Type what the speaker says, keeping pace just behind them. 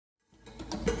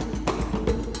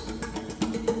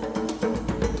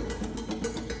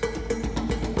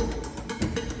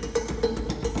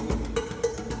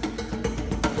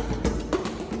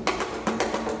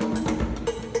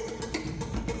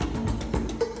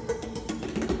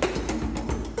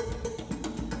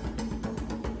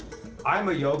I'm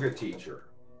a yoga teacher.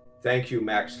 Thank you,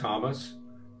 Max Thomas,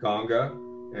 Ganga,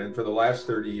 and for the last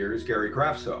 30 years, Gary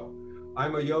Crafso.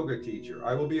 I'm a yoga teacher.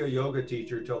 I will be a yoga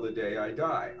teacher till the day I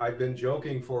die. I've been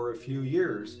joking for a few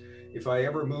years. If I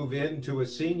ever move into a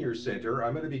senior center,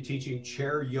 I'm going to be teaching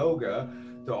chair yoga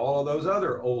to all of those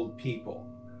other old people.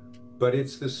 But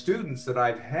it's the students that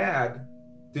I've had.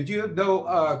 Did you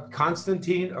know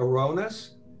Konstantin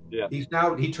Aronis? Yeah.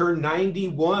 He turned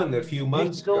 91 a few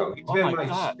months ago. He's Oh been my my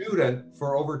God. student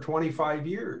for over 25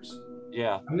 years.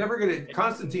 Yeah.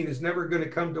 Konstantin is never gonna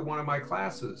come to one of my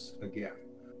classes again.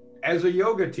 As a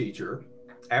yoga teacher,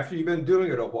 after you've been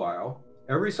doing it a while,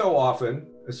 every so often,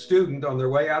 a student on their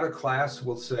way out of class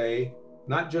will say,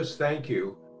 not just thank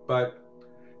you, but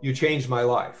you changed my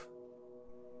life.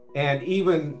 And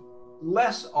even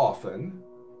less often,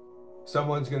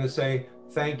 someone's gonna say,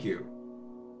 thank you,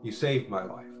 you saved my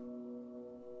life.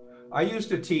 I used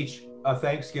to teach a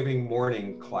Thanksgiving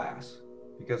morning class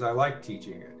because I like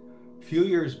teaching it. A few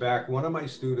years back, one of my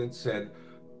students said,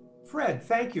 Fred,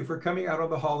 thank you for coming out on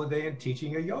the holiday and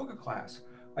teaching a yoga class.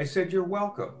 I said, you're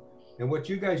welcome. And what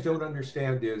you guys don't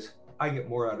understand is I get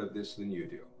more out of this than you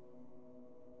do.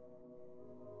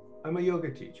 I'm a yoga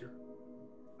teacher.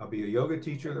 I'll be a yoga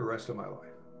teacher the rest of my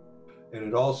life. And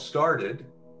it all started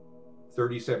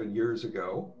 37 years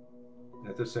ago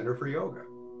at the Center for Yoga.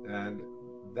 And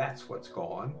that's what's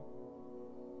gone.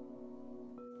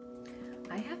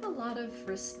 I have a lot of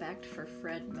respect for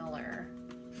Fred Miller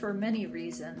for many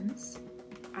reasons.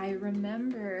 I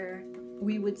remember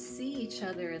we would see each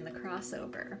other in the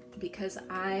crossover because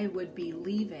I would be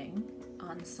leaving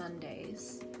on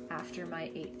Sundays after my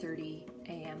 8:30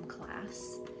 a.m.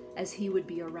 class as he would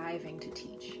be arriving to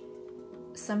teach.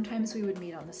 Sometimes we would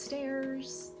meet on the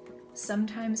stairs.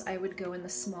 Sometimes I would go in the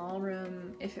small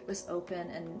room if it was open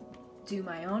and do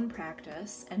my own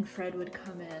practice, and Fred would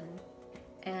come in,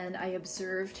 and I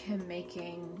observed him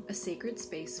making a sacred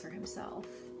space for himself.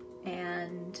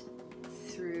 And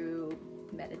through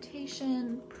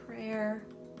meditation, prayer,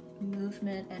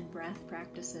 movement, and breath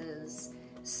practices,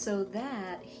 so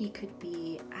that he could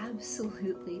be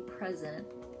absolutely present,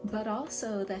 but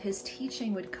also that his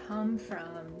teaching would come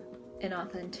from an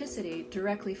authenticity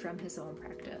directly from his own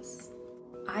practice.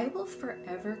 I will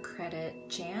forever credit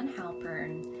Jan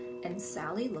Halpern and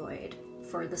Sally Lloyd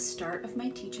for the start of my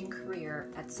teaching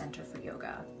career at Center for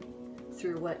Yoga.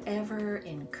 Through whatever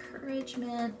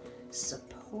encouragement,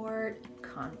 support,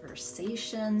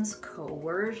 conversations,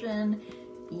 coercion,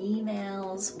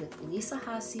 emails with Lisa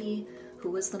Hussey,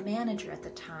 who was the manager at the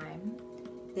time,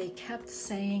 they kept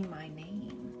saying my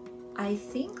name. I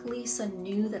think Lisa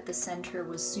knew that the center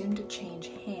was soon to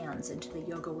change hands into the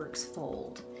YogaWorks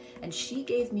fold, and she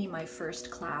gave me my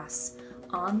first class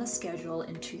on the schedule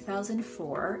in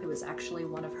 2004. It was actually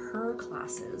one of her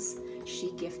classes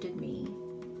she gifted me,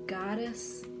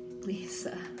 Goddess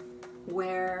Lisa,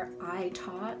 where I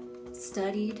taught,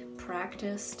 studied,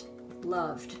 practiced,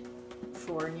 loved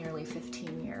for nearly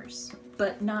 15 years.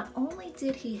 But not only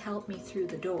did he help me through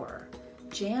the door,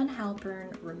 Jan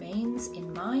Halpern remains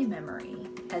in my memory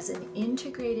as an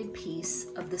integrated piece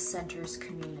of the center's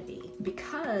community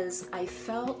because I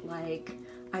felt like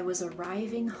I was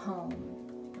arriving home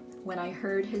when I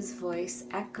heard his voice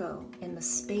echo in the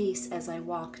space as I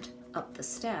walked up the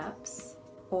steps,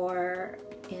 or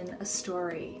in a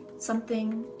story,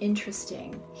 something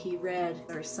interesting he read,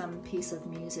 or some piece of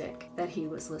music that he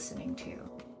was listening to.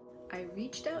 I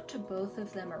reached out to both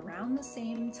of them around the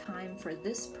same time for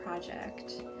this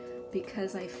project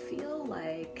because I feel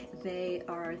like they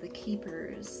are the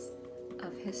keepers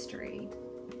of history.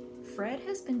 Fred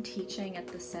has been teaching at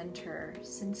the center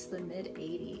since the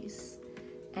mid-80s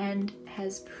and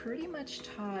has pretty much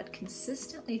taught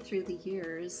consistently through the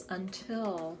years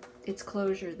until its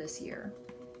closure this year.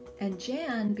 And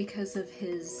Jan, because of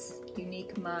his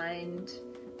unique mind,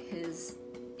 his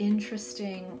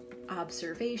interesting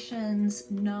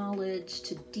observations, knowledge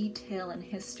to detail and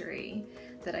history,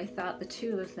 that I thought the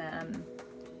two of them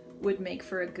would make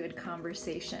for a good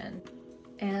conversation.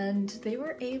 And they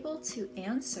were able to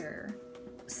answer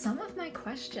some of my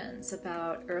questions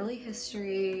about early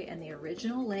history and the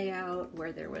original layout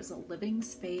where there was a living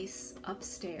space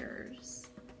upstairs.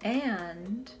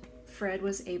 And Fred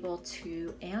was able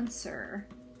to answer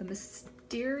the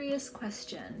mysterious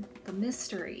question, the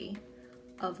mystery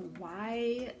of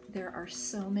why there are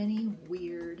so many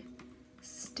weird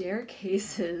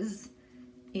staircases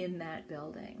in that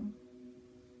building.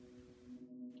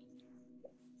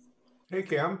 Hey,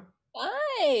 Kim.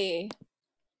 Hi.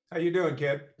 How you doing,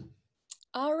 kid?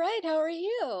 All right. How are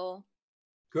you?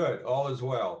 Good. All is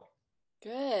well.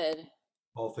 Good.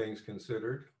 All things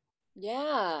considered.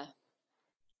 Yeah.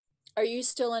 Are you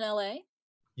still in LA?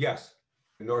 Yes,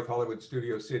 North Hollywood,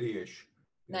 Studio City-ish.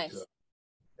 Nice.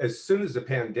 As soon as the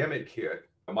pandemic hit,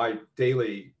 my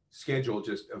daily schedule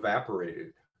just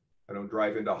evaporated. I don't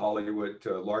drive into Hollywood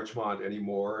to Larchmont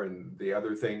anymore, and the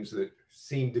other things that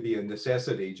seemed to be a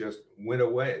necessity just went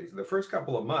away. The first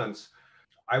couple of months,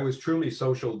 I was truly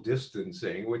social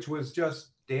distancing, which was just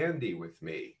dandy with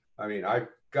me. I mean, I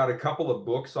got a couple of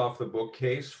books off the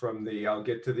bookcase from the I'll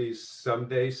get to these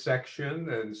someday section,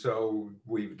 and so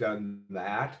we've done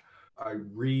that. I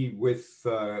read with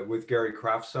Gary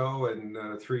Crafso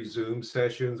and 3 Zoom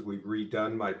sessions. We've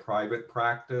redone my private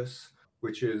practice,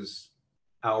 which is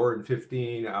hour and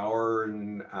 15, hour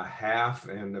and a half,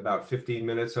 and about 15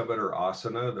 minutes of it are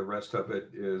asana. The rest of it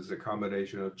is a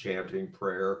combination of chanting,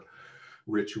 prayer,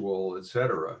 ritual,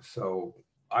 etc. So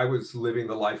I was living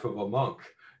the life of a monk,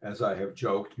 as I have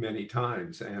joked many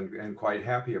times, and quite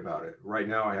happy about it. Right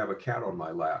now I have a cat on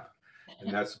my lap,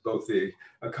 and that's both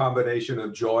a combination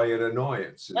of joy and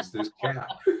annoyance, is this cat.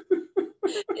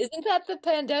 Isn't that the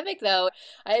pandemic though?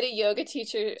 I had a yoga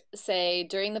teacher say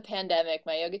during the pandemic,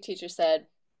 my yoga teacher said,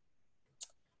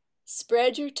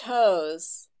 spread your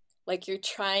toes like you're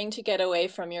trying to get away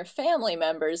from your family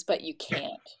members, but you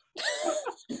can't.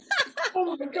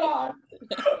 Oh my God.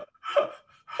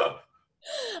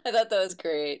 I thought that was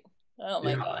great. Oh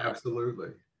my Yeah, God.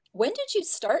 absolutely. When did you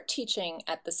start teaching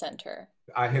at the center?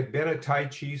 I had been a Tai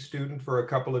Chi student for a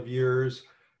couple of years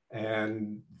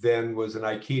and then was an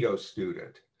Aikido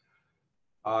student.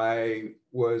 I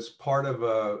was part of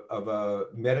a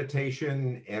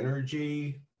meditation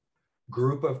energy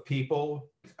group of people,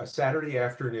 a Saturday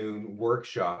afternoon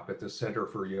workshop at the Center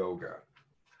for Yoga.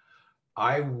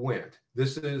 I went.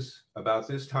 This is about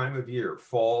this time of year,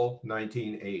 fall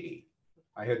 1980.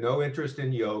 I had no interest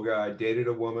in yoga. I dated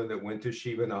a woman that went to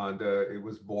Shivananda. It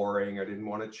was boring. I didn't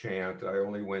want to chant. I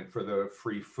only went for the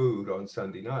free food on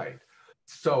Sunday night.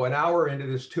 So an hour into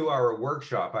this 2-hour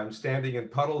workshop, I'm standing in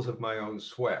puddles of my own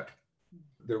sweat.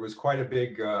 There was quite a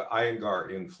big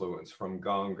Iyengar influence from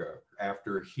Ganga.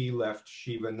 After he left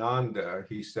Shivananda,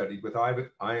 he studied with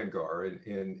Iyengar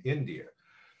in India.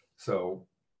 So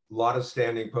a lot of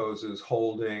standing poses,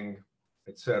 holding,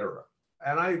 etc.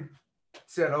 And I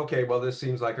said, okay, well, this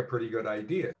seems like a pretty good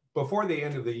idea. Before the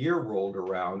end of the year rolled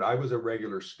around, I was a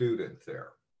regular student there.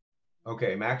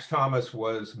 Okay, Max Thomas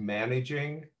was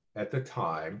managing at the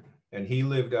time, and he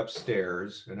lived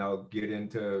upstairs, and I'll get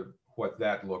into what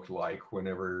that looked like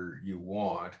whenever you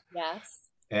want. Yes.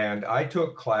 And I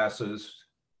took classes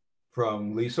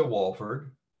from Lisa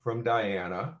Walford, from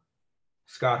Diana.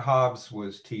 Scott Hobbs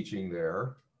was teaching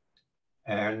there,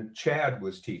 and Chad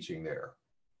was teaching there.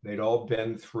 They'd all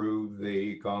been through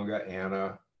the Ganga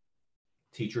Anna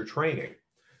teacher training,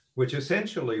 which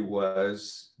essentially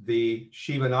was the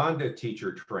Shivananda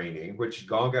teacher training, which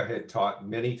Ganga had taught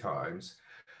many times,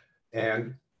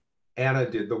 and Anna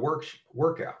did the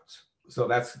workouts. So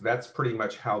that's pretty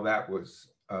much how that was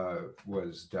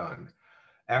done.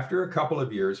 After a couple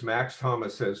of years, Max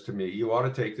Thomas says to me, you ought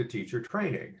to take the teacher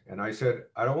training. And I said,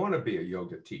 I don't want to be a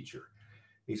yoga teacher.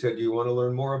 He said, do you want to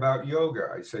learn more about yoga?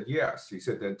 I said, yes. He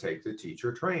said, then take the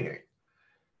teacher training.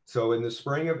 So in the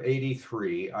spring of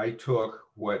 '83, I took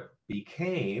what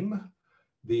became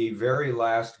the very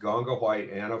last Ganga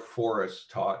White Anna Forrest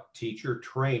taught teacher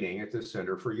training at the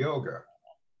Center for Yoga.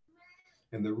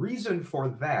 And the reason for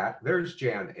that, there's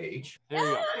Jan H. There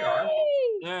you are.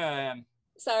 There I am.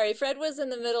 Sorry, Fred was in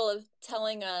the middle of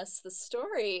telling us the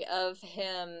story of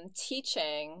him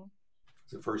teaching.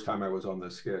 It's the first time I was on the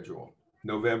schedule,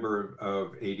 November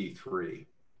of '83.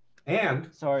 And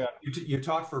sorry, you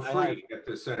taught for free at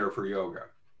the Center for Yoga.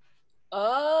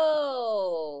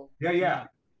 Oh. Yeah.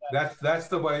 That's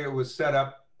the way it was set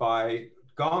up by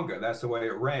Ganga. That's the way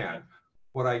it ran.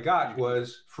 What I got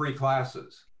was free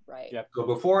classes. Right. Yep. So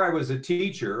before I was a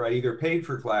teacher, I either paid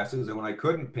for classes, and when I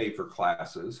couldn't pay for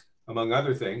classes, among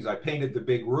other things, I painted the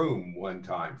big room one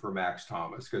time for Max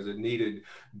Thomas because it needed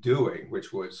doing,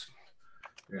 which was,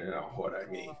 you know what I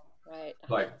mean, right,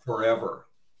 like forever.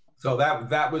 So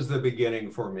that was the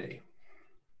beginning for me.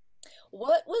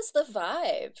 What was the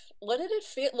vibe? What did it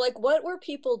feel like? What were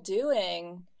people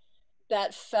doing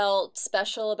that felt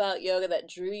special about yoga, that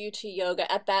drew you to yoga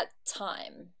at that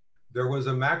time? There was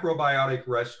a macrobiotic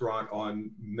restaurant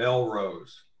on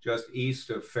Melrose, just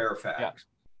east of Fairfax. Yeah.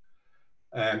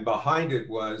 And behind it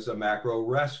was a macro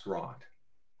restaurant.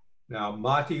 Now,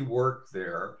 Mati worked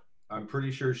there. I'm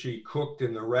pretty sure she cooked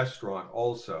in the restaurant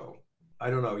also. I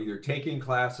don't know, either taking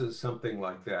classes, something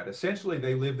like that. Essentially,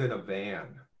 they lived in a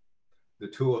van, the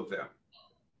two of them.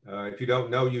 If you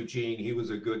don't know Eugene, he was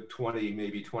a good 20,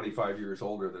 maybe 25 years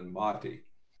older than Mati.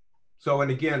 So,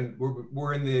 and again,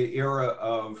 we're in the era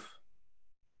of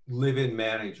live-in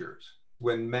managers.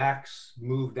 When Max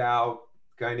moved out,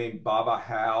 a guy named Baba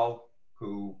Hal,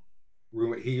 who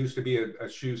he used to be a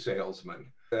shoe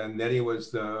salesman, and then he was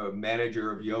the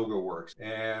manager of Yoga Works.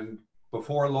 And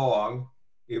before long,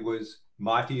 it was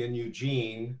Mati and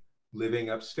Eugene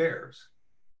living upstairs.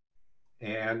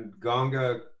 And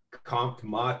Ganga comped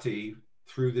Mati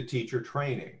through the teacher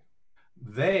training.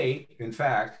 They, in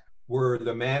fact, were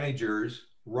the managers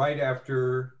right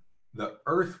after the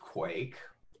earthquake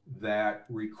that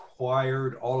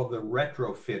required all of the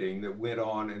retrofitting that went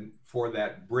on for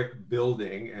that brick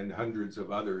building and hundreds of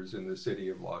others in the city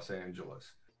of Los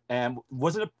Angeles. And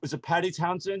was it Patty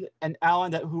Townsend and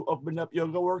Alan who opened up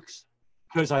Yoga Works?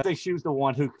 Because I think she was the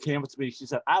one who came up to me. She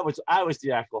said, I was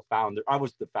the actual founder. I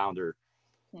was the founder.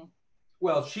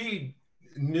 Well, she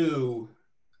knew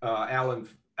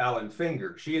Alan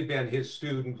Finger. She had been his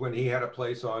student when he had a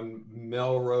place on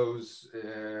Melrose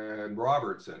and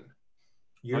Robertson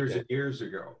years and years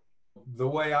ago. The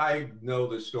way I know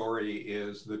the story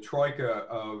is the troika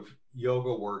of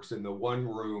Yoga Works in the one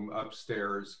room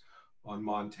upstairs on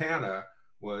Montana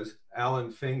was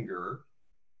Alan Finger,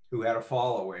 who had a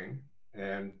following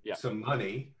and some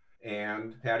money,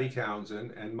 and Patty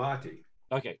Townsend and Mati.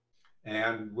 Okay.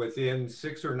 And within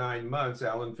 6 or 9 months,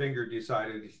 Alan Finger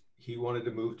decided he wanted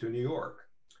to move to New York.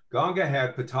 Ganga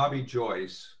had Pattabhi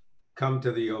Joyce come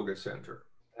to the yoga center.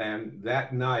 And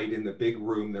that night in the big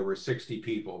room, there were 60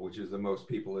 people, which is the most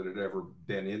people that had ever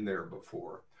been in there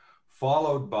before,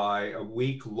 followed by a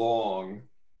week-long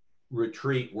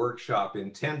retreat workshop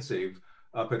intensive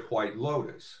up at White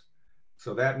Lotus.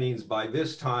 So that means by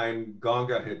this time,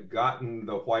 Ganga had gotten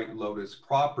the White Lotus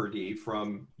property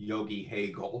from Yogi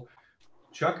Hagel.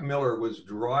 Chuck Miller was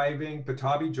driving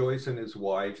Pattabhi Joyce and his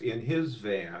wife in his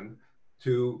van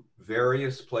to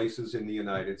various places in the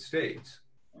United States.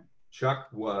 Chuck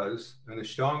was an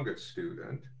Ashtanga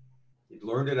student. He'd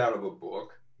learned it out of a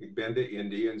book. He'd been to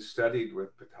India and studied with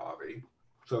Pattabhi.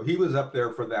 So he was up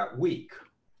there for that week.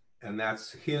 And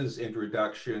that's his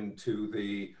introduction to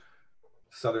the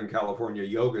Southern California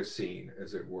yoga scene,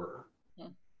 as it were.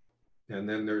 And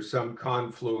then there's some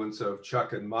confluence of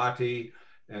Chuck and Mati,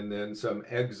 and then some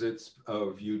exits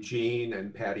of Eugene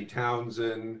and Patty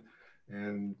Townsend.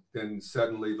 And then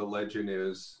suddenly the legend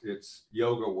is it's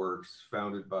Yoga Works,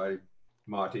 founded by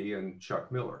Mati and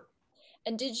Chuck Miller.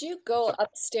 And did you go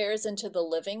upstairs into the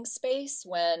living space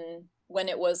when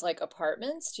it was like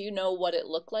apartments? Do you know what it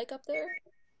looked like up there?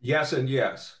 Yes and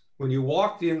yes. When you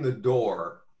walked in the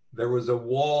door, there was a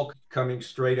wall coming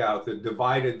straight out that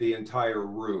divided the entire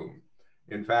room.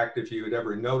 In fact, if you had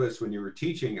ever noticed when you were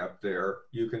teaching up there,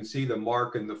 you can see the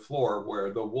mark in the floor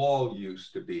where the wall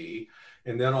used to be.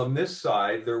 And then on this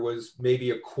side, there was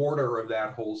maybe a quarter of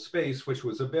that whole space, which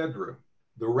was a bedroom.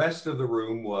 The rest of the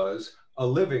room was a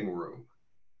living room.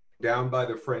 Down by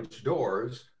the French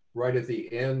doors, right at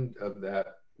the end of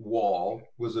that wall,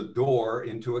 was a door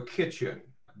into a kitchen.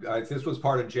 This was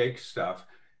part of Jake's stuff.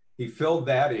 He filled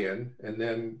that in and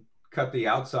then cut the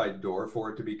outside door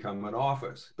for it to become an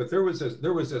office. But there was a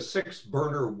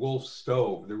 6-burner Wolf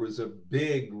stove. There was a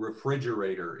big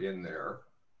refrigerator in there.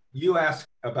 You asked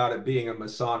about it being a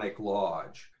Masonic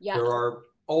lodge. Yeah. There are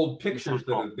old pictures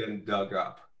that have been dug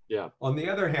up. Yeah. On the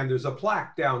other hand, there's a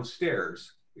plaque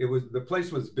downstairs. The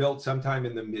place was built sometime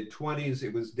in the mid-20s.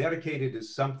 It was dedicated to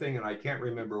something, and I can't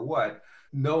remember what.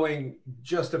 Knowing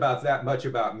just about that much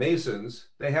about Masons,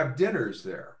 they have dinners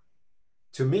there.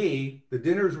 To me, the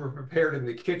dinners were prepared in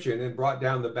the kitchen and brought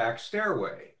down the back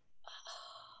stairway.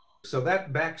 So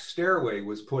that back stairway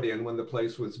was put in when the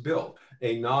place was built,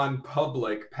 a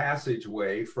non-public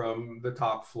passageway from the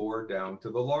top floor down to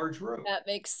the large room. That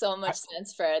makes so much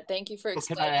sense, Fred. Thank you for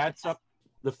explaining. Can I add something?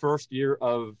 The first year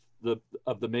of the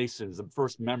Masons, the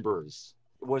first members,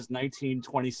 was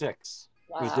 1926.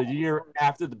 Wow. It was the year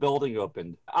after the building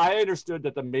opened. I understood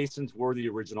that the Masons were the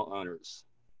original owners.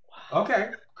 Okay,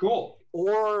 cool.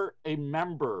 Or a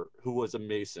member who was a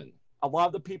Mason. A lot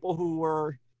of the people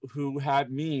who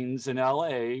had means in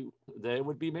LA, they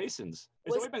would be Masons.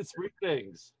 It's only been 3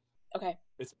 things. Okay.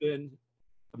 It's been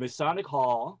a Masonic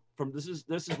Hall from this is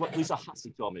what Lisa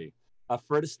Hussey told me. A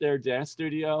Fred Astaire Dance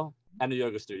Studio and a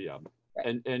yoga studio. Right.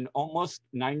 And in almost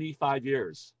 95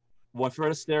 years. When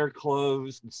Fred Astaire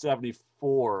closed in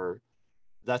 74,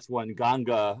 that's when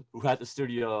Ganga, who had the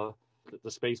studio,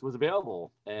 the space was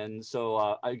available. And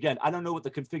so, again, I don't know what the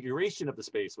configuration of the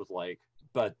space was like,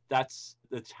 but that's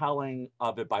the telling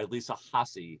of it by Lisa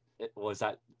Hussey. It was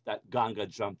that Ganga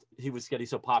jumped. He was getting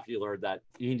so popular that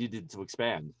he needed to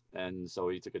expand. And so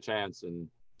he took a chance and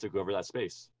took over that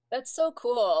space. That's so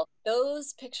cool.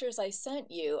 Those pictures I sent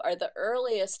you are the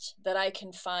earliest that I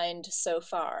can find so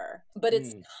far. But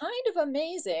it's kind of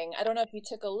amazing. I don't know if you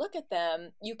took a look at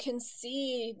them. You can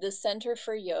see the Center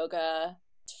for Yoga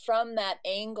from that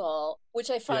angle, which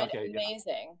I find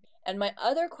amazing. Yeah. And my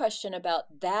other question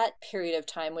about that period of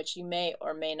time, which you may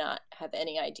or may not have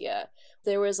any idea,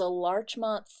 there was a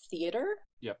Larchmont Theater.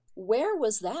 Yep. Where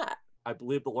was that? I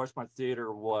believe the Larchmont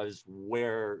Theater was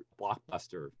where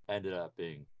Blockbuster ended up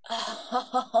being.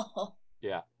 Oh.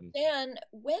 Yeah. Dan,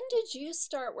 when did you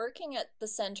start working at the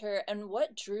center and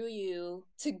what drew you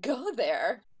to go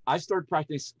there? I started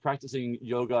practicing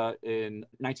yoga in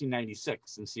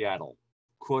 1996 in Seattle,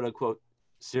 quote unquote,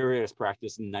 serious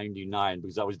practice in 99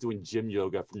 because I was doing gym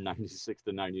yoga from 96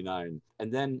 to 99.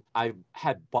 And then I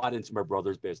had bought into my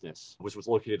brother's business, which was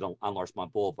located on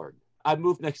Larchmont Boulevard. I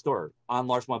moved next door on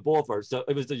Larchmont Boulevard, so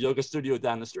it was the yoga studio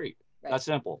down the street. Right. That's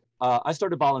simple. I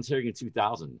started volunteering in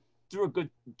 2000. Through a good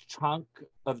chunk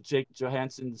of Jake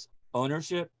Johansson's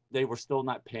ownership, they were still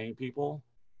not paying people.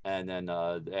 And then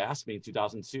they asked me in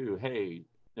 2002, hey,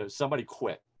 somebody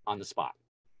quit on the spot.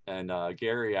 And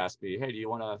Gary asked me, hey, do you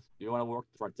want to work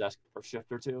the front desk for a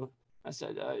shift or two? I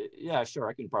said, yeah, sure.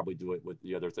 I can probably do it with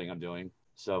the other thing I'm doing.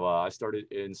 So I started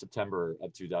in September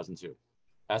of 2002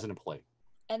 as an employee.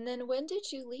 And then when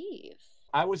did you leave?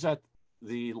 I was at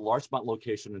the Larchmont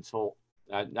location until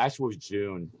actually it was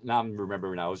June. Now I'm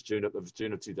remembering now. It was June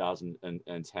of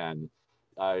 2010.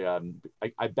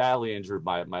 I badly injured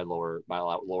my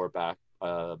lower back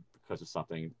because of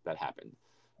something that happened,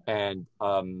 and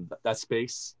that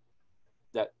space,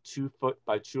 that 2 foot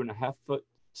by 2.5 foot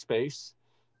space,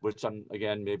 which I'm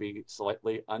again maybe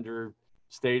slightly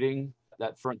understating,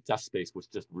 that front desk space was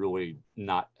just really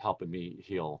not helping me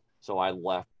heal. So I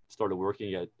left, started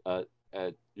working at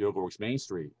YogaWorks Main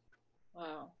Street.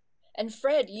 Wow. And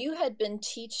Fred, you had been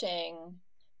teaching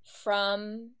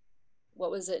from,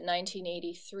 what was it,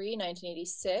 1983,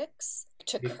 1986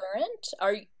 to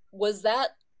current? Was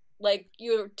that like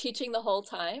you were teaching the whole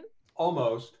time?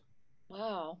 Almost.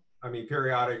 Wow. I mean,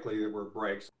 periodically there were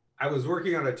breaks. I was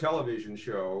working on a television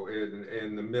show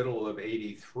in the middle of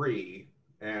 83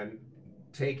 and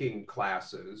taking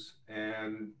classes,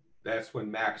 and that's when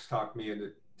Max talked me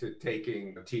into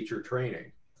taking teacher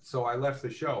training. So I left the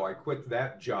show. I quit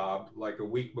that job like a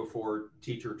week before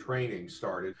teacher training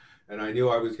started. And I knew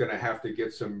I was going to have to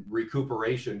get some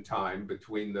recuperation time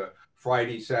between the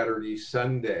Friday, Saturday,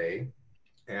 Sunday.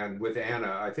 And with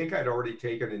Anna, I think I'd already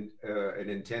taken an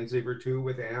intensive or two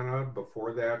with Anna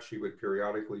before that. She would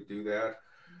periodically do that,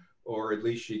 or at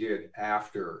least she did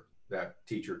after that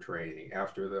teacher training,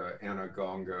 after the Anna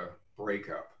Ganga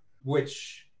breakup,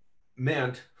 which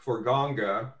meant for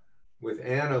Ganga, with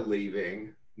Anna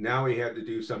leaving, now he had to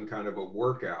do some kind of a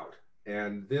workout.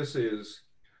 And this is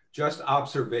just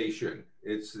observation.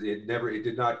 It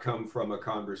did not come from a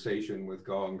conversation with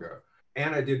Ganga.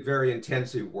 Anna did very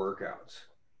intensive workouts,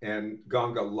 and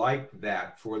Ganga liked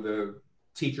that for the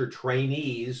teacher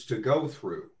trainees to go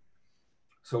through.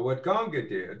 So what Ganga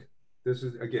did, this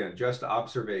is again just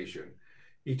observation,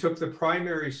 he took the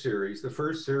primary series, the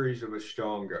first series of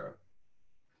Ashtanga,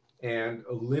 and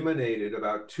eliminated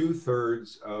about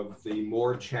 2/3 of the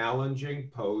more challenging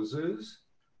poses.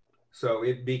 So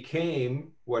it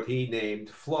became what he named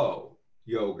flow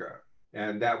yoga.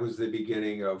 And that was the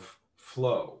beginning of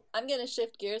flow. I'm going to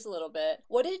shift gears a little bit.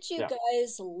 What did you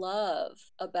guys love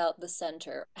about the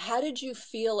center? How did you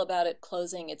feel about it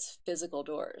closing its physical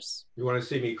doors? You want to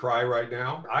see me cry right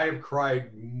now? I have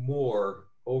cried more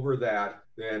over that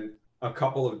than a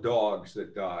couple of dogs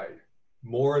that died.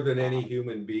 More than any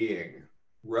human being,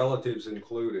 relatives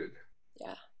included.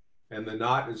 Yeah. And the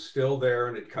knot is still there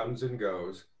and it comes and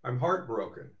goes. I'm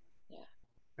heartbroken. Yeah.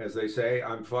 As they say,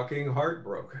 I'm fucking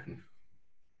heartbroken.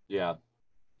 Yeah.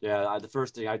 Yeah. The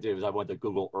first thing I did was I went to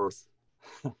Google Earth.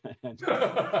 I took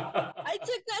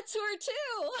that tour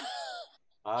too.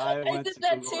 I did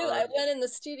that too. Earth. I went in the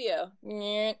studio.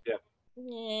 Yeah.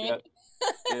 Yep.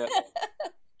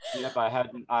 Yep.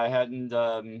 I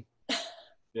hadn't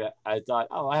yeah, I thought,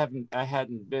 I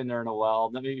hadn't been there in a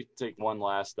while. Let me take one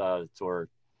last tour.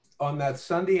 On that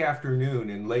Sunday afternoon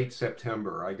in late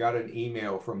September, I got an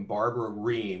email from Barbara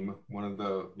Ream, one of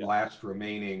the last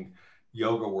remaining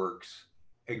YogaWorks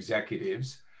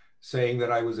executives, saying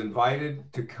that I was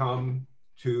invited to come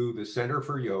to the Center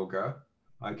for Yoga.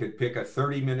 I could pick a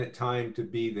 30-minute time to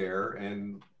be there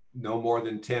and no more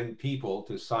than 10 people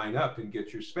to sign up and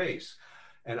get your space.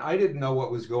 And I didn't know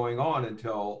what was going on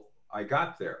until I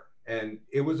got there, and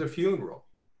it was a funeral.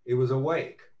 It was a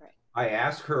wake. Right. I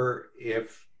asked her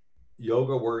if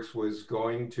YogaWorks was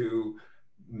going to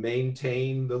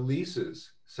maintain the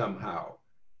leases somehow.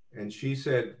 And she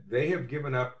said they have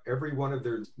given up every one of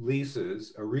their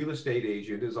leases. A real estate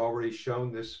agent has already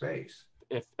shown this space.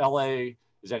 If LA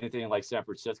is anything like San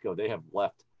Francisco, they have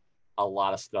left a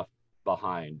lot of stuff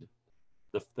behind.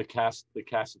 The cash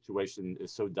situation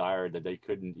is so dire that they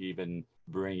couldn't even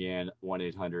bring in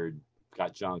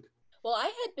 1-800-GOT-JUNK. Well,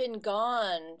 I had been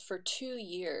gone for 2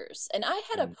 years and I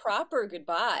had a proper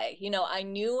goodbye. You know, I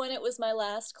knew when it was my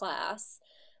last class.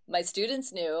 My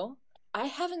students knew. I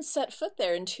haven't set foot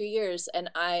there in 2 years and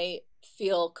I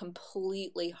feel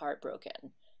completely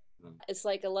heartbroken. It's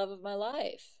like a love of my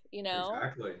life, you know?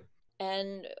 Exactly.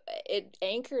 And it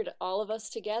anchored all of us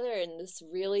together in this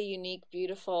really unique,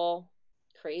 beautiful,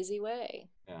 crazy way.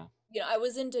 Yeah. You know, I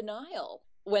was in denial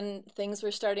when things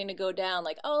were starting to go down,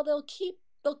 like, oh, they'll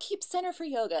keep Center for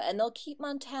Yoga and they'll keep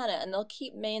Montana and they'll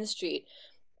keep Main Street,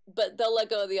 but they'll let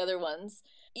go of the other ones.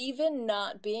 Even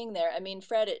not being there, I mean,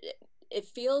 Fred, it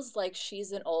feels like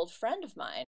she's an old friend of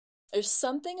mine. There's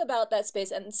something about that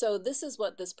space. And so this is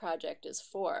what this project is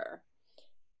for,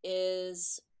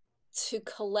 is to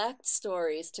collect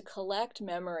stories, to collect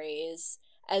memories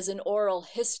as an oral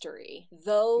history,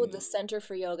 though the Center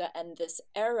for Yoga and this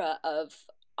era of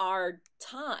our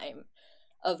time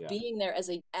of being there as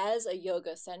a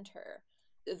yoga center,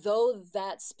 though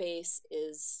that space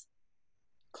is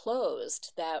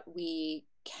closed, that we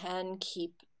can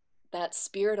keep that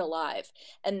spirit alive.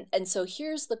 And so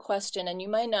here's the question, and you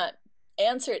might not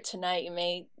answer it tonight, you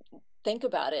may think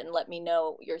about it and let me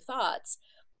know your thoughts.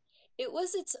 It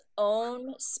was its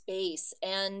own space,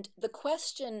 and the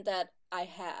question that I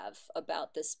have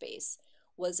about this space,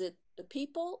 was it the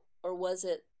people or was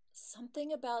it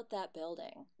something about that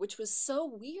building, which was so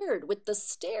weird with the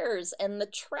stairs and the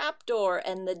trapdoor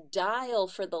and the dial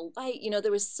for the light? You know,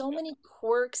 there was so many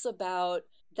quirks about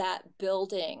that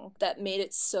building that made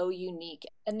it so unique.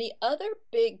 And the other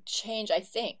big change, I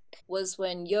think, was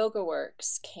when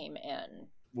YogaWorks came in.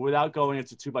 Without going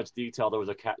into too much detail, there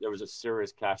was a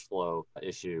serious cash flow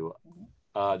issue.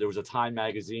 There was a Time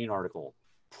magazine article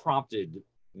prompted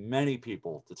many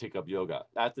people to take up yoga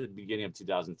at the beginning of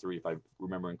 2003, if I'm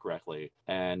remembering correctly.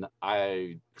 And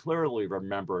I clearly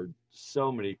remembered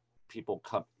so many people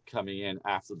coming in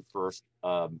after the 1st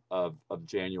of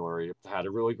January. Had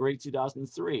a really great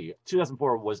 2003.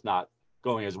 2004 was not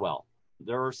going as well.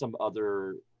 There were some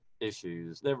other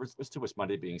issues. There was too much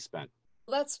money being spent.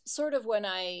 That's sort of when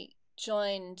I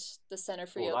joined the Center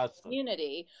for Yoga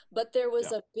community, but there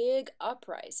was a big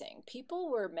uprising. People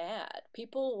were mad.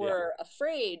 People were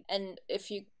afraid. And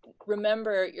if you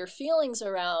remember your feelings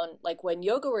around like when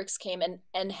YogaWorks came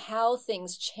and how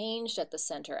things changed at the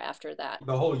center after that.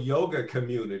 The whole yoga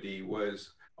community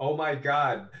was, oh my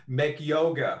God, make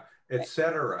yoga,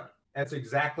 etc. That's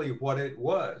exactly what it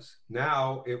was.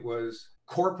 Now it was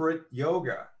corporate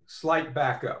yoga. Slight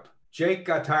backup. Jake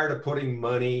got tired of putting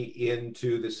money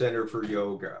into the Center for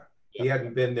Yoga. He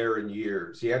hadn't been there in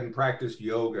years. He hadn't practiced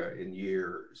yoga in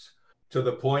years, to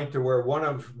the point to where one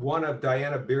of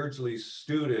Diana Beardsley's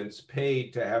students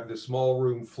paid to have the small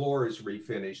room floors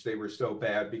refinished. They were so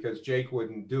bad because Jake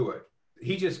wouldn't do it.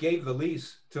 He just gave the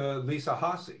lease to Lisa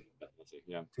Hasse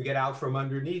to get out from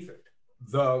underneath it.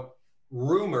 The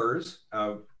rumors,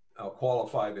 I'll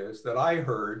qualify this, that I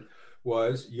heard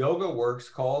was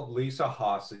YogaWorks called Lisa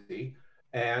Hasse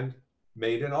and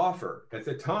made an offer. At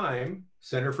the time,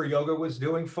 Center for Yoga was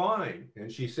doing fine,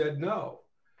 and she said no.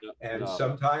 And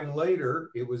sometime later,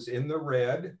 it was in the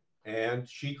red, and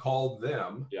she called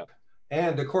them.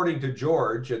 And according to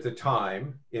George at the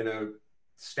time, in a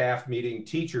staff meeting,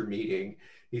 teacher meeting,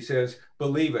 he says,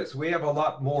 believe us, we have a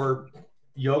lot more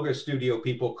yoga studio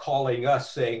people calling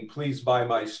us saying, please buy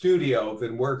my studio,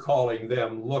 than we're calling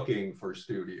them looking for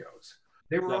studios.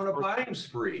 They were on a buying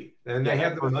spree, and they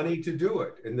had the money to do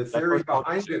it. And the theory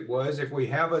behind it was, if we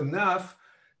have enough,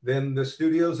 then the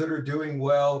studios that are doing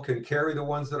well can carry the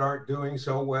ones that aren't doing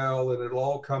so well, and it'll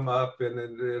all come up, and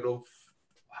then it'll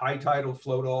high tide will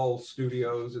float all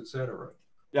studios, etc.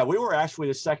 Yeah, we were actually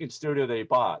the second studio they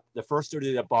bought. The first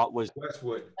studio they bought was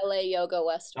Westwood. LA Yoga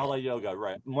Westwood. LA Yoga,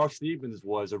 right. Mark Stevens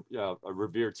was a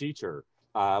revered teacher.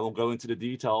 I won't go into the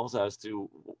details as to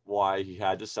why he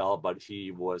had to sell, but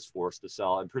he was forced to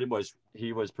sell, and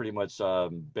he was pretty much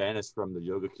banished from the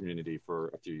yoga community for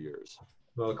a few years.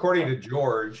 Well, according to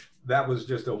George, that was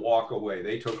just a walk away.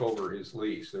 They took over his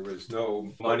lease. There was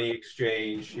no money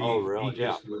exchange. He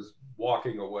just was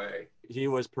walking away. He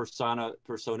was persona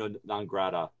non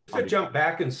grata. To jump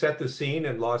back and set the scene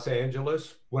in Los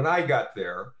Angeles, when I got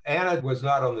there, Anna was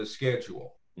not on the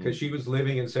schedule because she was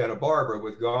living in Santa Barbara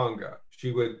with Ganga.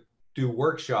 She would do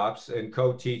workshops and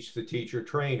co-teach the teacher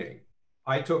training.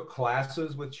 I took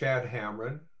classes with Chad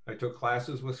Hamron. I took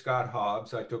classes with Scott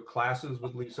Hobbs. I took classes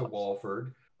with Lisa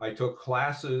Walford. I took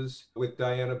classes with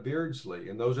Diana Beardsley.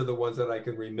 And those are the ones that I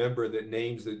can remember, that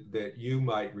names that you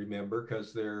might remember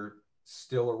because they're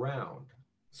still around.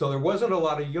 So there wasn't a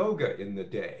lot of yoga in the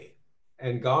day.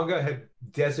 And Ganga had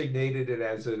designated it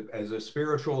as a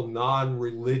spiritual,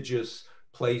 non-religious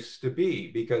place to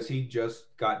be because he'd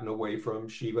just gotten away from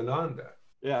Shivananda.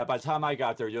 Yeah, by the time I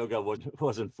got there, yoga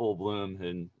was in full bloom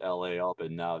in LA up,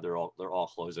 and now they're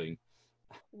all closing.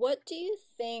 What do you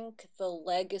think the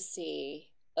legacy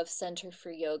of Center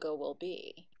for Yoga will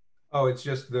be? Oh, it's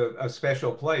just a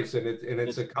special place, and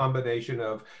it's a combination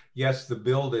of, yes, the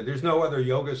building. There's no other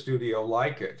yoga studio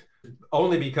like it,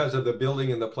 only because of the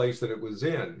building and the place that it was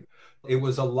in. It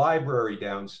was a library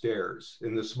downstairs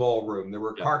in the small room. There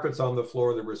were carpets on the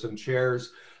floor. There were some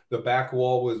chairs. The back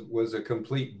wall was a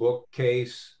complete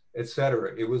bookcase,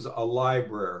 etc. It was a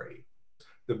library.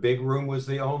 The big room was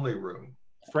the only room.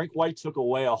 Frank White took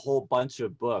away a whole bunch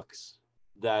of books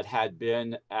that had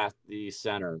been at the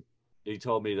center. He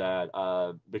told me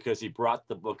that because he brought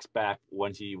the books back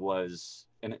when he was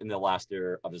in the last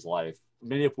year of his life,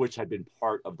 many of which had been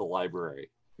part of the library.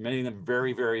 Many of them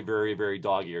very, very, very, very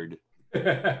dog-eared.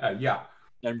 Yeah.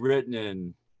 And written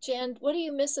in. Jan, what do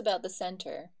you miss about the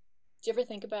center? Do you ever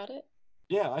think about it?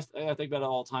 Yeah, I think about it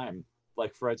all the time.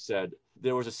 Like Fred said,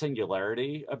 there was a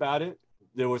singularity about it.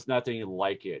 There was nothing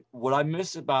like it. What I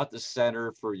miss about the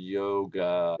Center for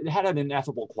Yoga, it had an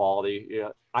ineffable quality. Yeah,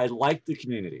 I liked the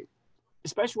community,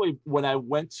 especially when I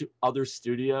went to other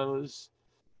studios.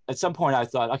 At some point, I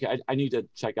thought, okay, I need to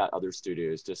check out other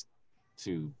studios just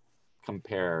to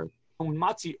compare. When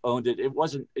Mati owned it,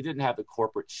 it didn't have the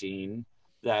corporate sheen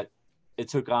that it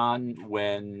took on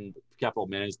when Capital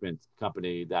Management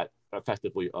Company that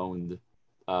effectively owned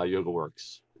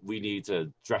YogaWorks. We need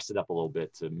to dress it up a little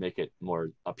bit to make it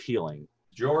more appealing.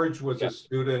 George was a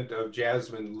student of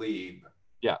Jasmine Lieb.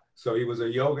 Yeah. So he was a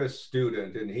yoga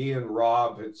student, and he and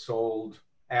Rob had sold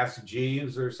Ask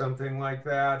Jeeves or something like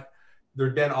that.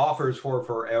 There'd been offers for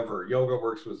forever.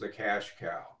 YogaWorks was a cash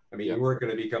cow. I mean, you weren't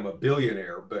going to become a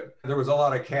billionaire, but there was a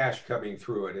lot of cash coming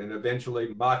through it. And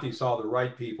eventually Mati saw the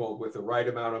right people with the right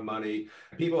amount of money.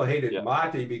 People hated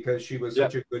Mati because she was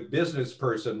such a good business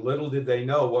person. Little did they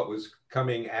know what was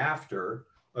coming after.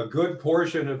 A good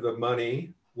portion of the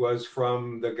money was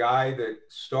from the guy that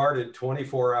started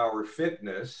 24-Hour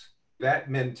Fitness. That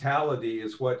mentality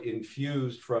is what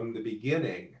infused from the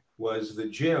beginning, was the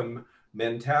gym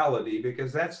mentality,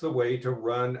 because that's the way to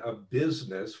run a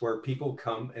business where people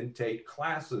come and take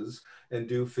classes and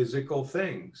do physical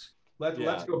things.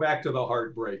 Let's go back to the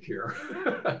heartbreak here.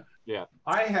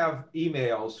 I have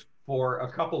emails for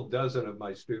a couple dozen of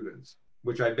my students,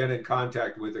 which I've been in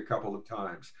contact with a couple of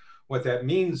times. What that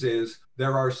means is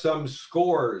there are some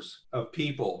scores of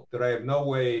people that I have no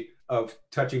way of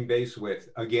touching base with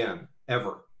again,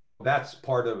 ever. That's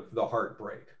part of the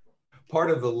heartbreak. Part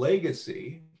of the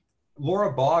legacy,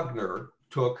 Laura Bogner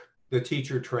took the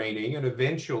teacher training and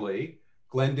eventually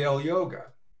Glendale Yoga.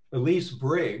 Elise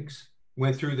Briggs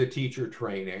went through the teacher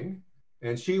training,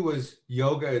 and she was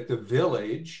yoga at the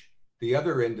Village, the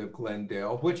other end of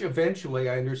Glendale, which eventually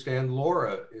I understand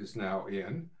Laura is now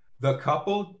in. The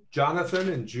couple, Jonathan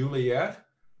and Juliet,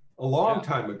 a long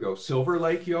time ago, Silver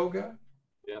Lake Yoga.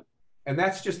 And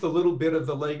that's just a little bit of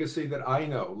the legacy that I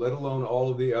know, let alone all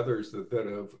of the others that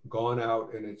have gone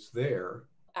out and it's there.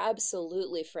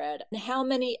 Absolutely, Fred. And how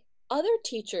many other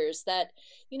teachers that,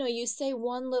 you say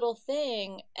one little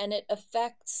thing and it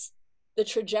affects the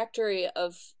trajectory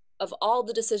of all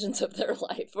the decisions of their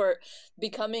life, or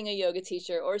becoming a yoga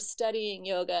teacher or studying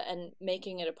yoga and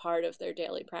making it a part of their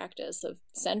daily practice of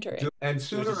centering. And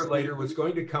sooner or later, what's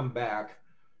going to come back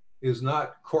is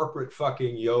not corporate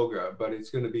fucking yoga, but it's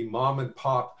going to be mom and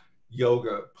pop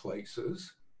yoga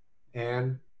places.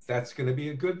 And that's going to be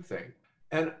a good thing.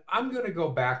 And I'm going to go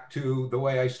back to the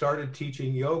way I started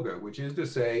teaching yoga, which is to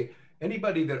say,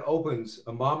 anybody that opens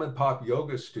a mom and pop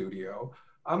yoga studio,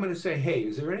 I'm going to say, hey,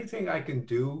 is there anything I can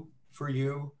do for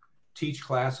you? Teach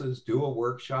classes, do a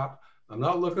workshop. I'm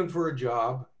not looking for a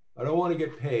job. I don't want to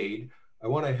get paid. I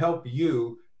want to help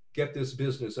you get this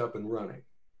business up and running.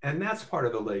 And that's part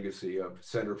of the legacy of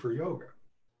Center for Yoga.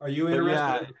 Are you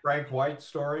interested in Frank White's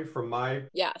story from my...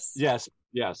 Yes.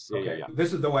 Okay.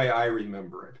 This is the way I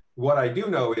remember it. What I do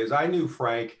know is I knew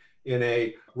Frank in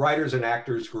a writers and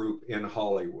actors group in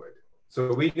Hollywood.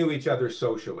 So we knew each other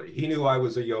socially. He knew I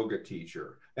was a yoga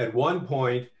teacher. At one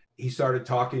point, he started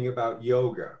talking about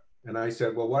yoga. And I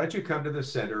said, well, why don't you come to the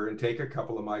center and take a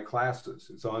couple of my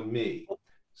classes? It's on me.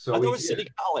 So I thought it was City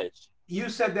College. You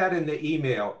said that in the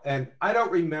email, and I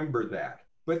don't remember that.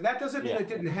 But that doesn't mean it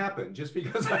didn't happen just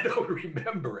because I don't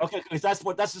remember it. Okay, because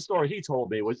that's the story he told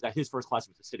me, was that his first class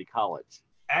was at City College.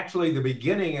 Actually, the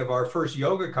beginning of our first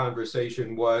yoga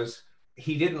conversation was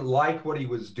he didn't like what he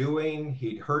was doing.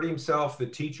 He'd hurt himself. The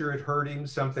teacher had hurt him,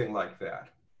 something like that.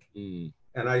 Mm.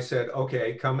 And I said,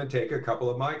 okay, come and take a couple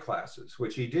of my classes,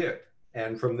 which he did.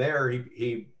 And from there,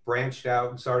 he branched out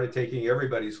and started taking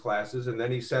everybody's classes. And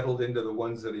then he settled into the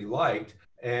ones that he liked.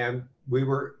 And we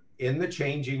were in the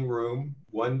changing room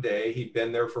one day. He'd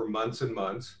been there for months and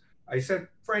months. I said,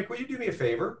 Frank, will you do me a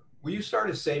favor? Will you start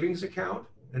a savings account?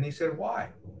 And he said, why?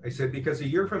 I said, because a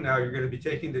year from now, you're going to be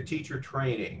taking the teacher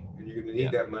training and you're going to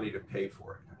need that money to pay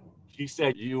for it. He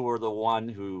said you were the one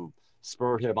who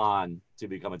spurred him on to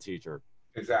become a teacher.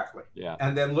 Exactly. Yeah.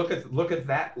 And then look at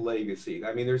that legacy.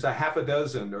 I mean, there's a half a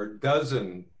dozen or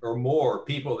dozen or more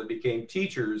people that became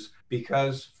teachers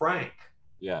because Frank.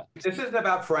 Yeah. This isn't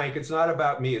about Frank. It's not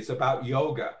about me. It's about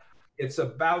yoga. It's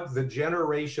about the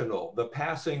generational, the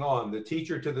passing on, the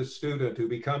teacher to the student who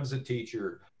becomes a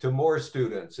teacher to more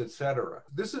students, etc.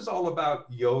 This is all about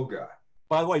yoga.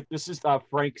 By the way, this is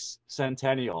Frank's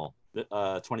centennial,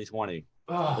 2020.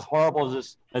 Oh. As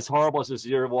horrible as this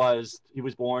year was, he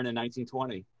was born in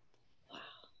 1920. Wow.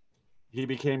 He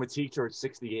became a teacher at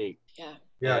 68. Yeah.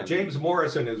 Yeah, James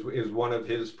Morrison is one of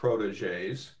his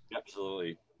proteges.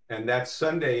 Absolutely. And that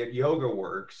Sunday at Yoga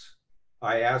Works,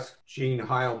 I asked Gene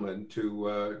Heilman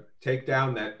to take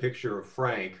down that picture of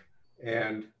Frank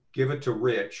and give it to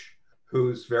Rich,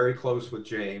 who's very close with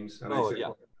James. And I said,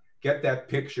 get that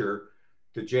picture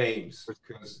to James,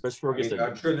 because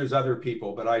I'm sure there's other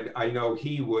people, but I know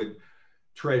he would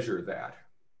treasure that.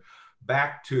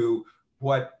 Back to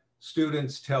what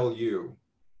students tell you.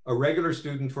 A regular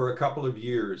student for a couple of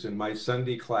years in my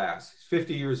Sunday class,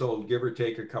 50 years old, give or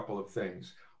take a couple of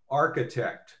things.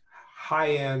 Architect,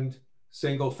 high-end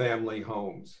single-family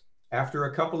homes. After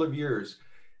a couple of years,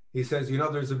 he says, you know,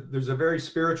 there's a very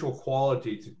spiritual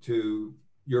quality to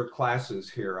your classes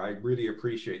here. I really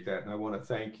appreciate that, and I want to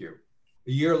thank you.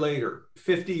 A year later,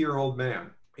 50-year-old man,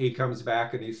 he comes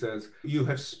back and he says, you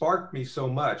have sparked me so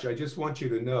much. I just want you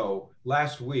to know,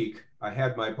 last week I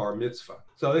had my bar mitzvah.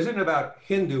 So this isn't about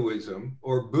Hinduism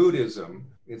or Buddhism.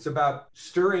 It's about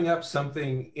stirring up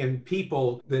something in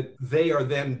people that they are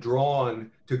then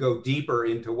drawn to go deeper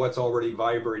into what's already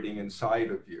vibrating inside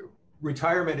of you.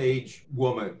 Retirement age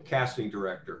woman, casting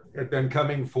director, had been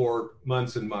coming for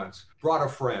months and months, brought a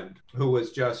friend who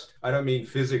was just, I don't mean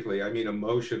physically, I mean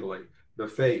emotionally, the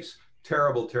face,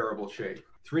 terrible, terrible shape.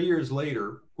 3 years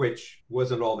later, which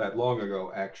wasn't all that long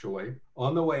ago, actually,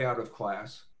 on the way out of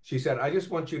class, she said, I just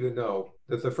want you to know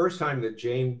that the first time that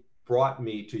Jane brought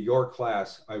me to your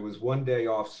class, I was one day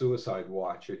off suicide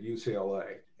watch at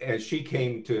UCLA. And she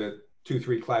came to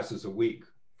 2-3 classes a week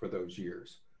for those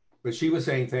years. But she was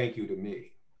saying thank you to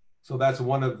me. So that's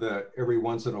one of the, every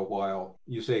once in a while,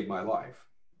 you saved my life.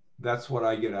 That's what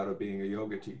I get out of being a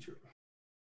yoga teacher.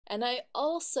 And I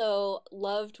also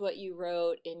loved what you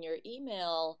wrote in your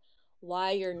email,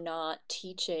 why you're not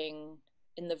teaching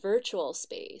in the virtual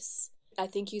space. I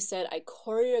think you said, I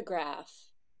choreograph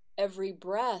every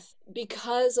breath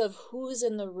because of who's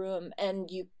in the room, and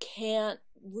you can't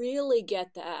really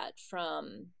get that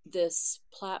from this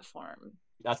platform.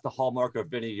 That's the hallmark of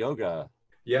Vinny Yoga.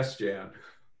 Yes, Jan.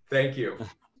 Thank you.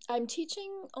 I'm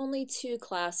teaching only 2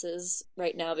 classes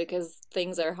right now because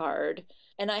things are hard.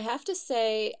 And I have to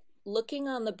say, looking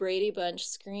on the Brady Bunch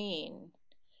screen,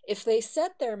 if they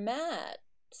set their mat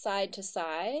side to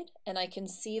side and I can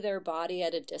see their body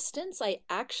at a distance, I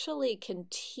actually can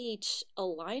teach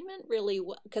alignment really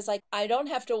well, because I don't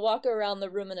have to walk around the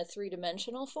room in a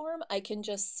 3-dimensional form. I can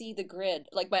just see the grid.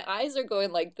 Like, my eyes are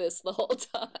going like this the whole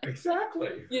time.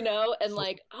 Exactly. You know, and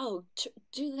like, oh,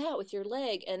 do that with your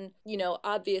leg. And, you know,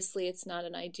 obviously it's not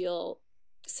an ideal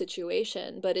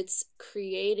situation, but it's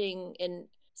creating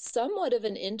somewhat of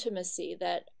an intimacy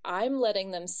that I'm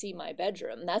letting them see my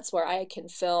bedroom. That's where I can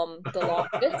film the long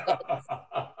distance,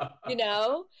 you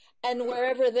know, and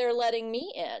wherever they're letting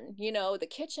me in, you know, the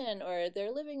kitchen or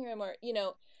their living room, or, you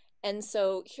know. And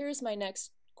so here's my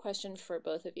next question for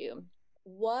both of you.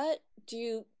 What do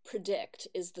you predict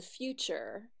is the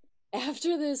future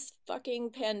after this fucking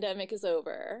pandemic is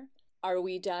over? Are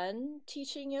we done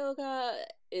teaching yoga?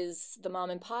 Is the mom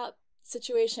and pop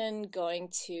situation going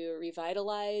to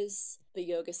revitalize the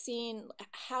yoga scene?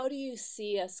 How do you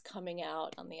see us coming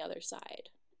out on the other side?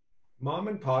 Mom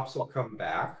and pops will come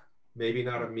back, maybe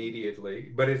not immediately,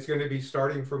 but it's going to be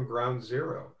starting from ground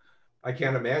zero. I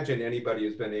can't imagine anybody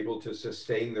has been able to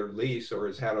sustain their lease or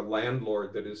has had a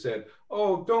landlord that has said,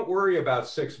 oh, don't worry about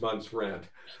 6 months rent.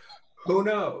 Who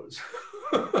knows?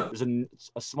 There's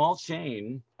a small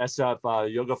chain,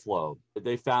 SF Yoga Flow.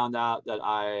 They found out that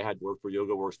I had worked for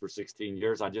Yoga Works for 16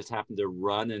 years. I just happened to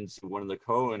run into one of the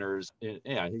co-owners.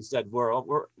 Yeah, he said,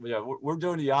 we're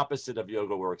doing the opposite of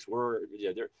Yoga Works.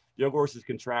 Yoga Works is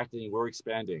contracting, we're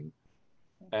expanding.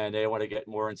 And they want to get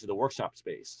more into the workshop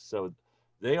space. So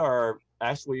they are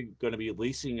actually going to be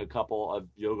leasing a couple of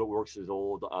Yoga Works'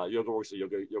 old,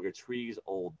 Yoga Tree's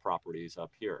old properties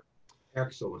up here.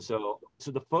 Excellent. So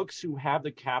the folks who have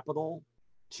the capital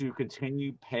to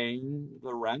continue paying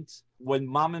the rent, when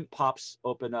mom and pops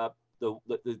open up,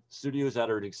 the studios that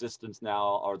are in existence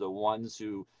now are the ones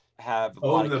who have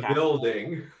own the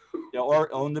building,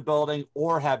 or own the building,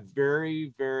 or have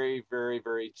very, very, very,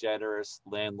 very generous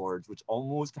landlords, which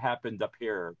almost happened up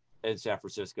here in San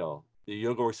Francisco. The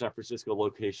Yoga Works San Francisco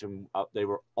location, they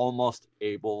were almost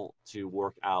able to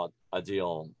work out a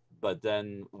deal. But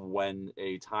then when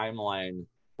a timeline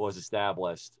was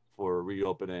established for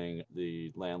reopening,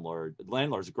 the landlord's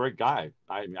a great guy.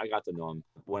 I got to know him.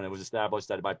 When it was established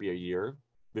that it might be a year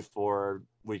before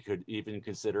we could even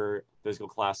consider physical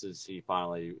classes, he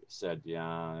finally said, yeah,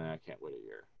 I can't wait a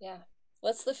year. Yeah.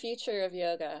 What's the future of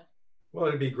yoga? Well,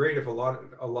 it'd be great if a lot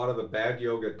of the bad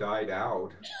yoga died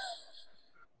out.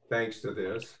 Thanks to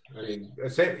this. I mean,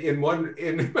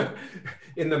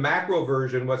 in the macro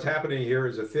version, what's happening here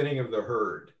is a thinning of the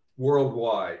herd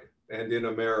worldwide and in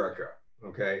America.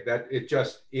 Okay, that it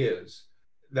just is.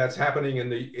 That's happening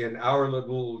in our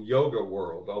little yoga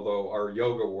world, although our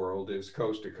yoga world is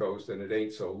coast to coast and it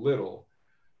ain't so little.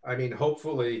 I mean,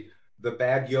 hopefully the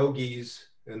bad yogis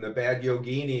and the bad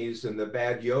yoginis and the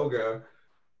bad yoga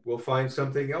will find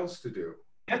something else to do.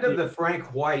 End of the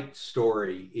Frank White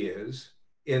story is,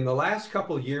 in the last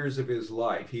couple of years of his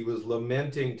life, he was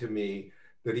lamenting to me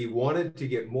that he wanted to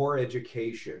get more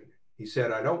education. He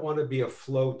said, I don't want to be a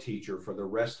flow teacher for the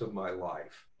rest of my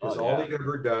life. Because all he'd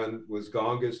ever done was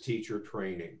Ganga's teacher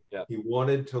training. Yep. He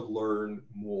wanted to learn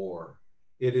more.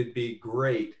 It'd be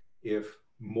great if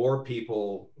more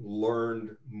people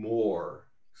learned more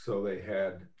so they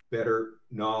had better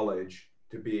knowledge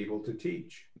to be able to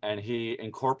teach. And he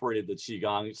incorporated the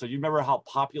Qigong. So you remember how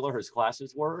popular his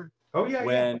classes were? Oh,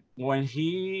 yeah. When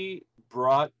he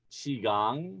brought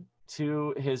Qigong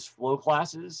to his flow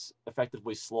classes,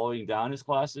 effectively slowing down his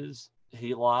classes,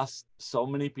 he lost so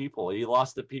many people. He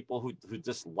lost the people who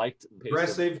just liked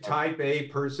aggressive type A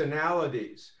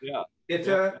personalities. Yeah. It's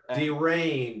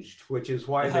deranged, which is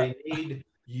why they need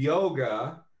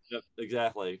yoga. Yep,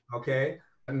 exactly. Okay.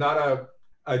 Not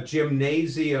a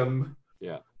gymnasium.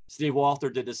 Yeah. Steve Walter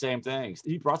did the same thing.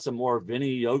 He brought some more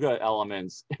Vinny yoga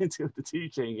elements into the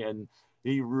teaching, and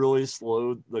he really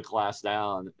slowed the class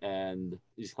down. And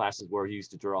these classes where he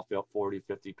used to draw 40,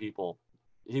 50 people,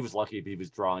 he was lucky if he was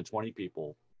drawing 20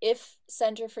 people. If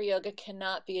Center for Yoga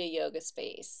cannot be a yoga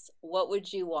space, what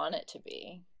would you want it to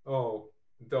be? Oh,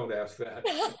 don't ask that.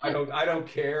 I don't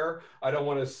care. I don't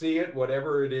want to see it,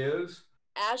 whatever it is.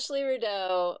 Ashley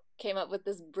Rideau came up with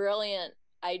this brilliant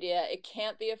idea. It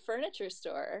can't be a furniture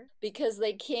store because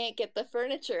they can't get the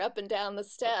furniture up and down the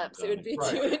steps. It would be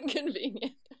too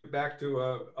inconvenient. Back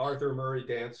to Arthur Murray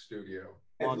Dance Studio.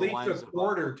 At least a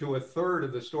quarter to a third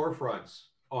of the storefronts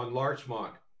on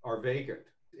Larchmont are vacant.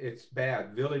 It's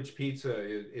bad. Village Pizza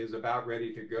is about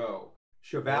ready to go.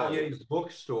 Chevalier's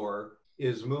bookstore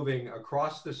is moving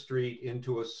across the street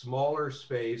into a smaller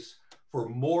space for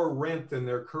more rent than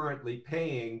they're currently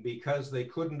paying because they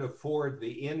couldn't afford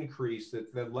the increase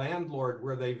that the landlord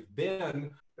where they've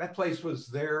been. That place was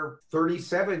there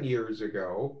 37 years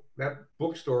ago. That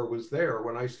bookstore was there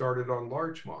when I started on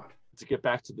Larchmont. To get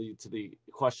back to the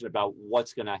question about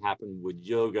what's going to happen with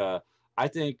yoga, I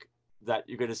think that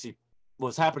you're going to see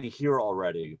what's happening here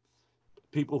already.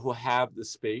 People who have the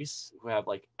space, who have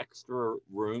like extra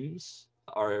rooms,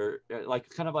 are like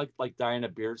kind of like Diana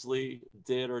Beardsley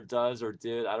did or does or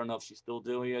did. I don't know if she's still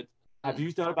doing it. Have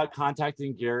you thought about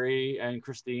contacting Gary and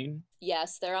Christine?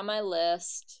 Yes, they're on my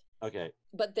list. Okay.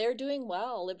 But they're doing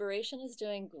well. Liberation is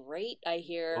doing great, I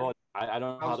hear. Oh, I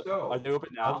don't know how to, are they open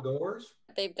now? Outdoors?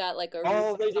 They've got like a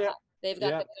rooftop. They've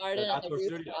got the garden and the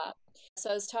rooftop.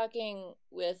 So I was talking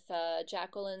with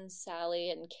Jacqueline, Sally,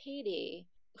 and Katie,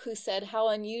 who said how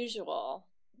unusual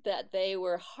that they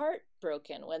were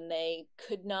heartbroken when they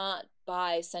could not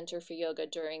buy Center for Yoga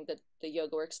during the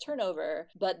Yoga Works turnover,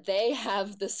 but they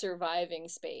have the surviving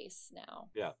space now.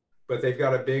 Yeah. But they've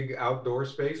got a big outdoor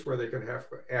space where they can have,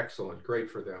 excellent, great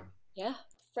for them. Yeah.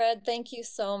 Fred, thank you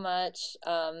so much.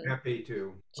 Happy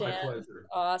to. My pleasure.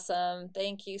 Awesome.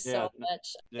 Thank you so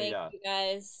much. Thank you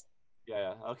guys.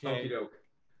 Yeah. Okay. Okey doke.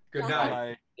 Good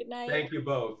night. Good night. Thank you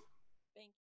both.